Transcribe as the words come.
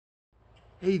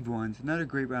Hey everyone, it's another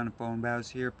great round of phone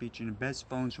battles here featuring the best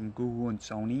phones from Google and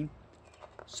Sony.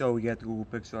 So we got the Google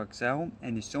Pixel XL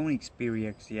and the Sony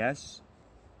Xperia XZs,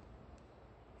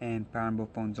 and powering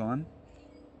both phones on.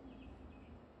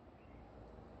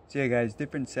 So yeah guys,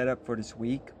 different setup for this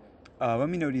week. Let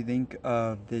me know what you think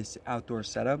of this outdoor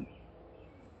setup.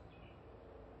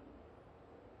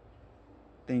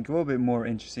 Think a little bit more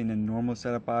interesting than normal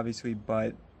setup obviously,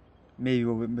 but maybe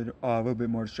a little bit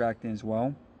more distracting as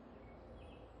well.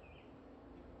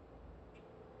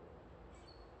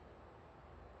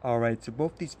 Alright, so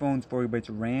both these phones 4GB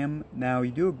of RAM. Now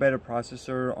you do a better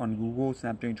processor on Google,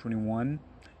 Snapdragon 21,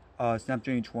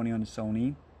 Snapdragon 20 on the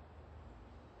Sony.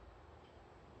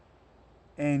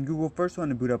 And Google first one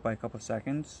to boot up by a couple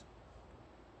seconds.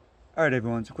 Alright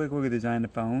everyone, so quick look at the design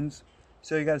of the phones.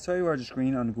 So you got a slightly larger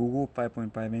screen on Google,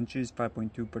 5.5 inches,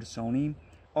 5.2 for the Sony.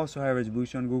 Also high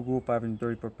resolution on Google,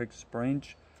 534 pixels per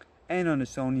inch. And on the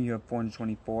Sony you have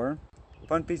 424.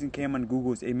 Front facing camera on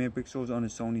Google is 8 megapixels, on the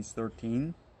Sony is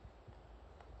 13.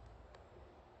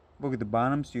 Look at the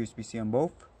bottom, so USB-C on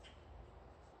both.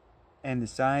 And the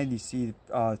side, you see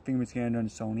fingerprint scanner on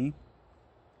the Sony.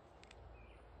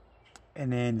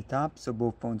 And then the top, so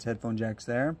both phones headphone jacks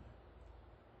there.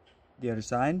 The other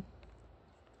side.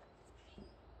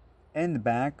 And the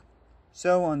back.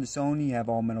 So on the Sony, you have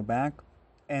all metal back.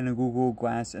 And the Google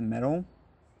glass and metal.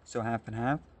 So half and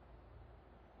half.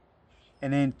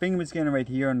 And then fingerprint scanner right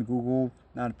here on the Google.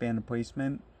 Not a fan of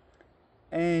placement.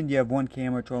 And you have one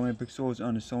camera, 12 megapixels.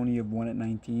 On the Sony, you have one at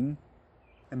 19.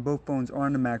 And both phones are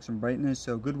on the maximum brightness,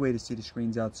 so good way to see the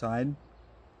screens outside.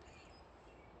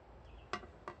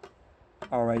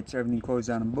 Alright, so everything closed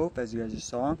down on both, as you guys just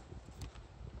saw.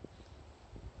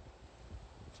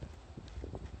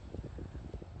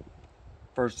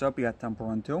 First up, we got Temple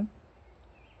Run 2.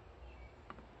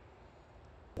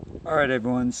 Alright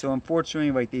everyone, so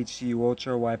unfortunately, like the HDU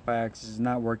Ultra, Wi-Fi access does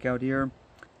not work out here.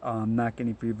 Not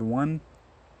getting for either one.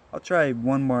 I'll try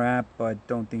one more app, but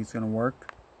don't think it's going to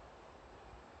work.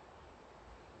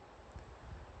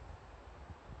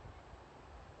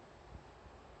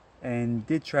 And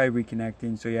did try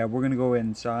reconnecting, so yeah, we're going to go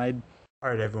inside.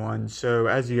 Alright everyone, so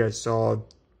as you guys saw, a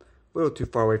little too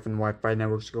far away from the Wi-Fi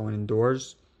networks going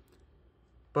indoors.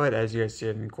 But as you guys see,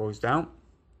 everything closed out.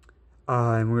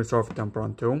 And we're going to start with Temple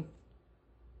Run 2.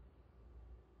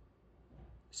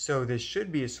 So this should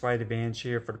be a slight advantage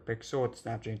here for the Pixel. It's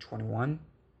Snapdragon 21.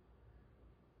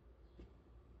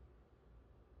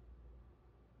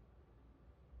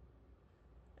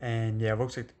 And yeah, it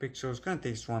looks like the Pixel is going to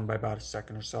take this one by about a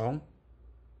second or so.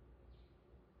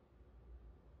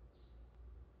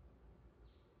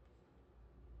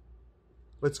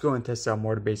 Let's go and test out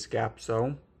more of the basic apps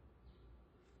though.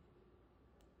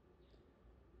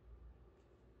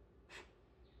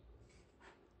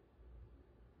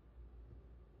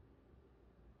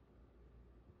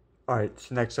 Alright,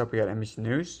 so next up we got NBC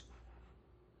News.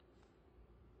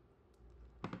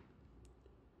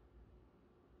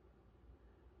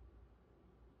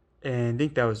 And I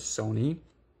think that was Sony.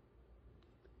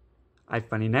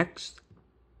 iFunny next.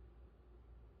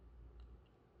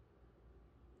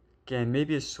 Again,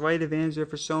 maybe a slight advantage there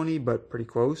for Sony, but pretty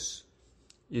close.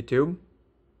 YouTube.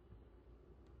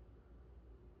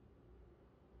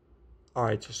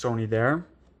 Alright, so Sony there.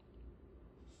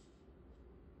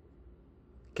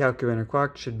 Calculator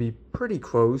clock should be pretty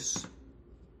close.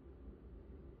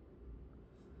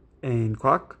 And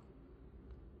clock.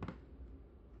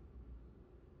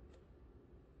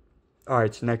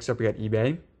 Alright, so next up we got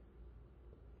eBay.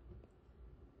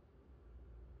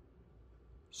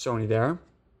 Sony there.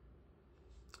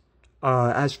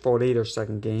 Asphalt 8, our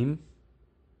second game.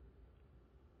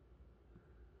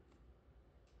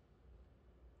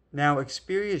 Now,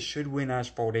 Xperia should win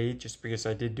Asphalt 8 just because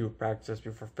I did do a practice test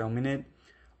before filming it.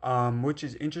 Which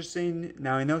is interesting.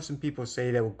 Now, I know some people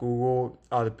say that with Google,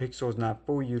 the Pixel is not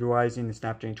fully utilizing the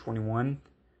Snapdragon 21,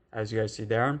 as you guys see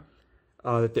there.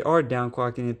 That they are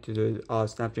downclocking it to the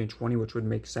Snapdragon 20, which would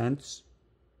make sense.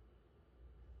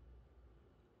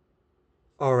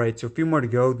 Alright, so a few more to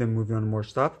go, then moving on to more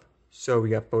stuff. So we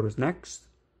got photos next.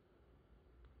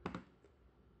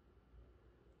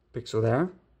 Pixel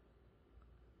there.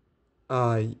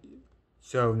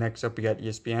 So next up we got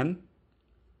ESPN.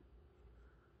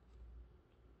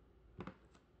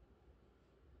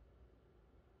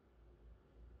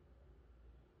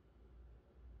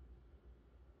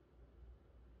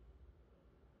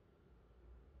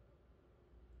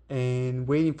 And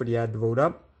waiting for the ad to load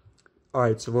up.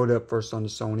 Alright, so load up first on the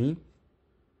Sony.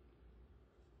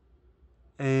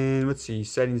 And let's see,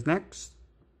 settings next.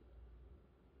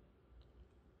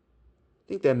 I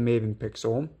think that may have been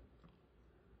Pixel.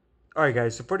 Alright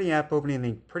guys, so for the app opening, I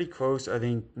think pretty close. I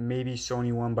think maybe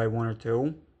Sony won by 1 or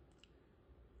 2.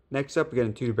 Next up, we get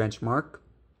into the benchmark.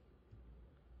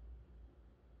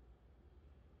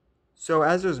 So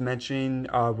as I was mentioning,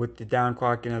 with the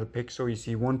downclocking of the Pixel, you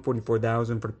see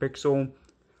 144,000 for the Pixel,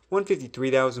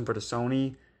 153,000 for the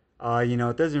Sony.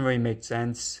 It doesn't really make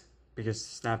sense because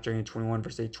Snapdragon 21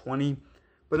 versus 820.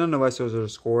 But nonetheless, those are the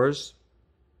scores.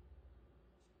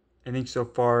 I think so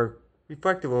far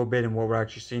reflect a little bit in what we're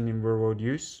actually seeing in real world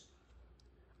use.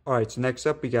 Alright, so next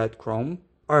up we got Chrome.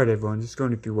 Alright everyone, just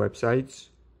going to a few websites.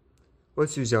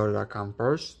 Let's do Zelda.com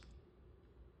first.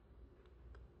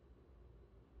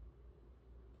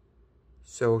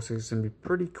 So looks like it's going to be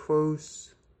pretty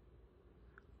close.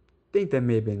 I think that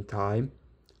may have been time.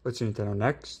 Let's do Nintendo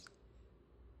next.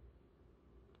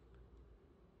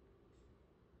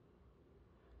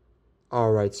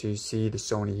 Alright, so you see the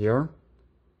Sony here.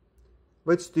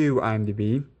 Let's do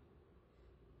IMDb.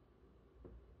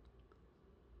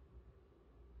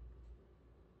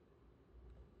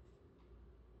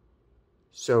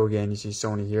 So again, you see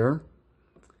Sony here.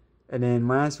 And then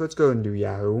last, let's go and do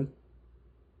Yahoo.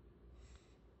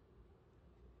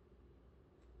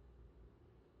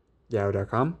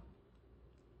 Yahoo.com.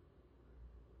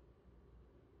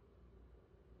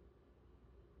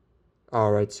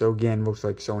 Alright, so again, looks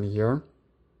like Sony here.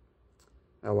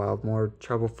 Oh wow, more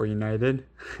trouble for United.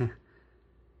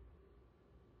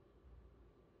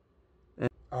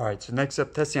 Alright, so next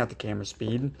up, testing out the camera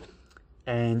speed.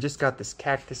 And just got this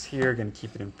cactus here, gonna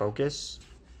keep it in focus.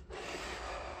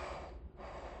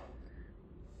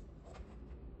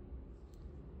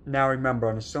 Now remember,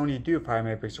 on the Sony you do have high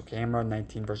megapixel camera,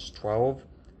 19 versus 12.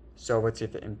 So let's see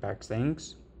if it impacts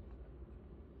things.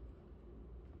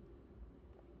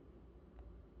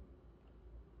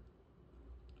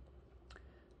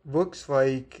 Looks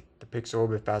like the Pixel will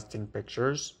be fasting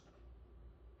pictures.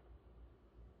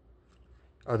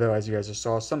 Although, as you guys just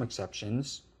saw, some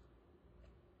exceptions.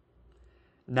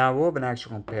 Now, we'll have an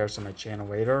actual comparison on my channel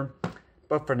later.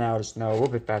 But for now, just know we'll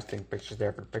be fasting pictures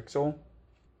there for the Pixel.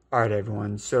 Alright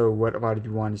everyone, so what a lot of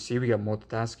you want to see, we got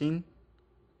multitasking.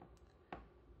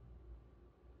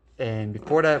 And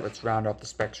before that, let's round off the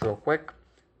specs real quick.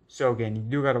 So again, you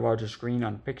do got a larger screen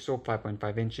on the Pixel,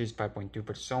 5.5 inches, 5.2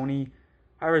 for the Sony.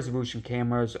 High resolution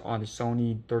cameras on the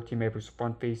Sony, 13 megapixel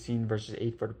front facing versus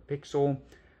 8 for the Pixel.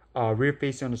 Rear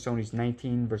facing on the Sony's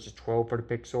 19 versus 12 for the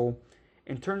Pixel.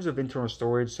 In terms of internal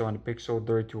storage, so on the Pixel,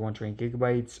 32 or 128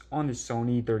 gigabytes. On the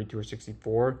Sony, 32 or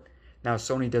 64. Now,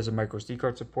 Sony does a micro SD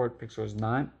card support, Pixel is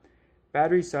not.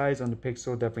 Battery size on the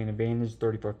Pixel, definitely an advantage,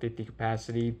 3450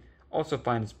 capacity. Also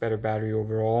find it's better battery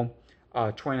overall.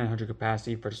 2900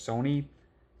 capacity for the Sony.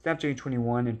 Snapdragon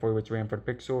 21 and 4 GB RAM for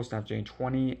the Pixel. Snapdragon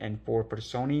 20 and 4 for the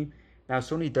Sony. Now,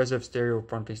 Sony does have stereo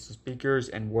front-facing speakers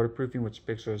and waterproofing, which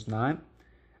Pixel is not.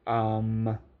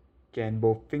 Again,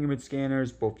 both fingerprint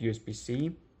scanners, both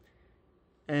USB-C.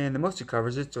 And the mostly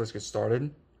covers it, so let's get started.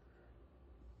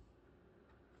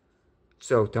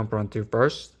 So, jump on to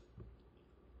first.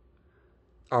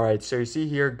 Alright, so you see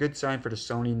here, good sign for the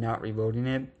Sony not reloading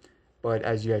it. But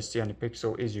as you guys see on the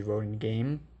Pixel, is reloading the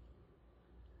game.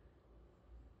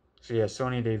 So yeah,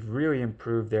 Sony, they've really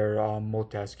improved their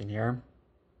multitasking here.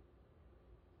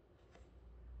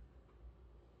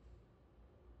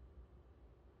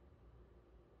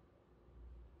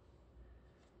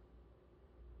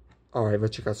 Alright,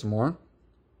 let's check out some more.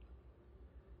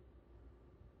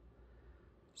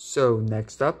 So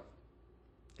next up,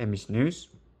 NBC News.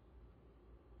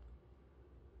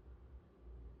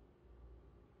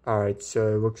 Alright,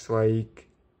 so it looks like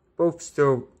both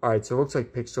still, alright, so it looks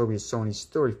like Pixel and Sony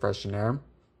still refreshing there.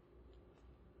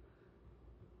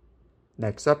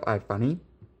 Next up, iFunny.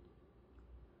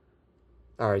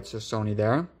 Alright, so Sony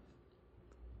there.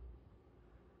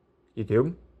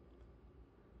 YouTube.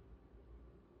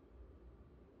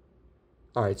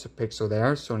 Alright, so Pixel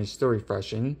there, Sony still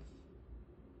refreshing.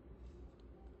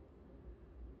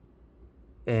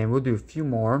 And we'll do a few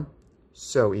more.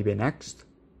 So eBay next.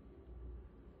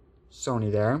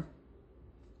 Sony there.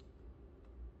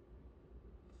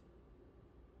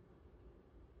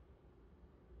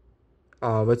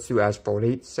 Let's do Asphalt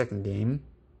 8, second game.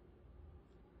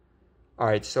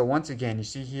 Alright, so once again, you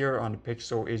see here on the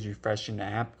Pixel is refreshing the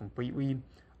app completely.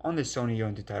 On the Sony, you're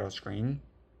on the title screen.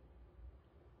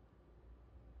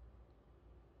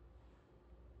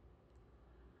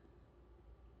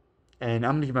 And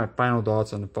I'm going to give my final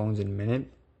thoughts on the phones in a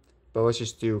minute. But let's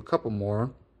just do a couple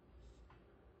more.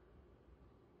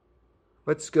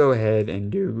 Let's go ahead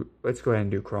and do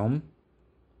Chrome.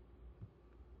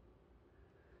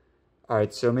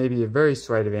 Alright, so maybe a very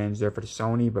slight advantage there for the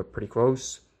Sony, but pretty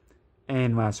close.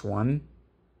 And last one.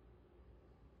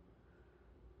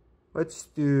 let's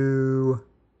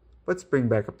bring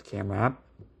back up the camera app.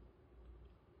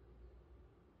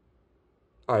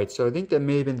 Alright, so I think that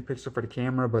may have been the pixel for the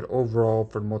camera, but overall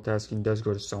for the multitasking does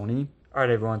go to Sony. Alright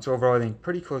everyone, so overall I think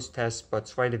pretty close test, but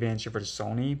slight advantage for the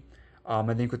Sony.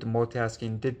 I think with the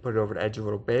multitasking did put it over the edge a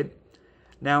little bit.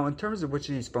 Now in terms of which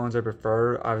of these phones I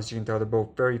prefer, obviously you can tell they're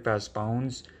both very fast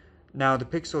phones. Now the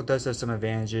Pixel does have some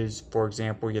advantages. For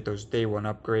example, you get those day one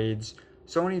upgrades.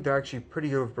 Sony, they're actually pretty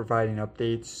good with providing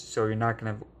updates, so you're not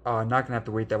gonna have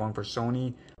to wait that long for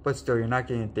Sony. But still, you're not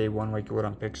getting it day one like you would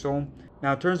on Pixel.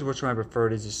 Now in terms of which one I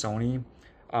preferred is the Sony,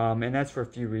 and that's for a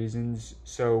few reasons.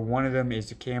 So one of them is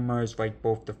the cameras, like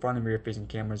both the front and rear facing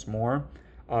cameras more,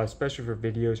 especially for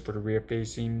videos for the rear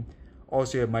facing.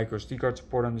 Also, you have micro SD card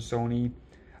support on the Sony.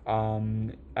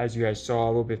 As you guys saw, a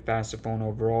little bit faster phone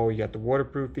overall. You got the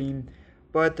waterproofing,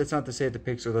 but that's not to say that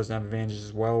the Pixel doesn't have advantages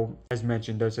as well. As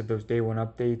mentioned, it does have those day one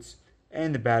updates,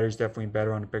 and the battery's definitely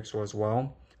better on the Pixel as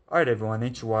well. Alright everyone,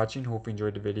 thanks for watching. Hope you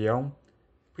enjoyed the video.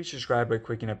 Please subscribe by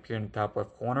clicking up here in the top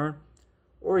left corner,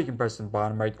 or you can press the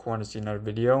bottom right corner to see another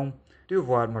video. I do have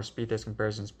a lot more speed test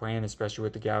comparisons planned, especially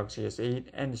with the Galaxy S8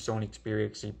 and the Sony Xperia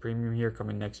XZ Premium here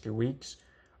coming next few weeks.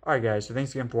 Alright guys, so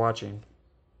thanks again for watching.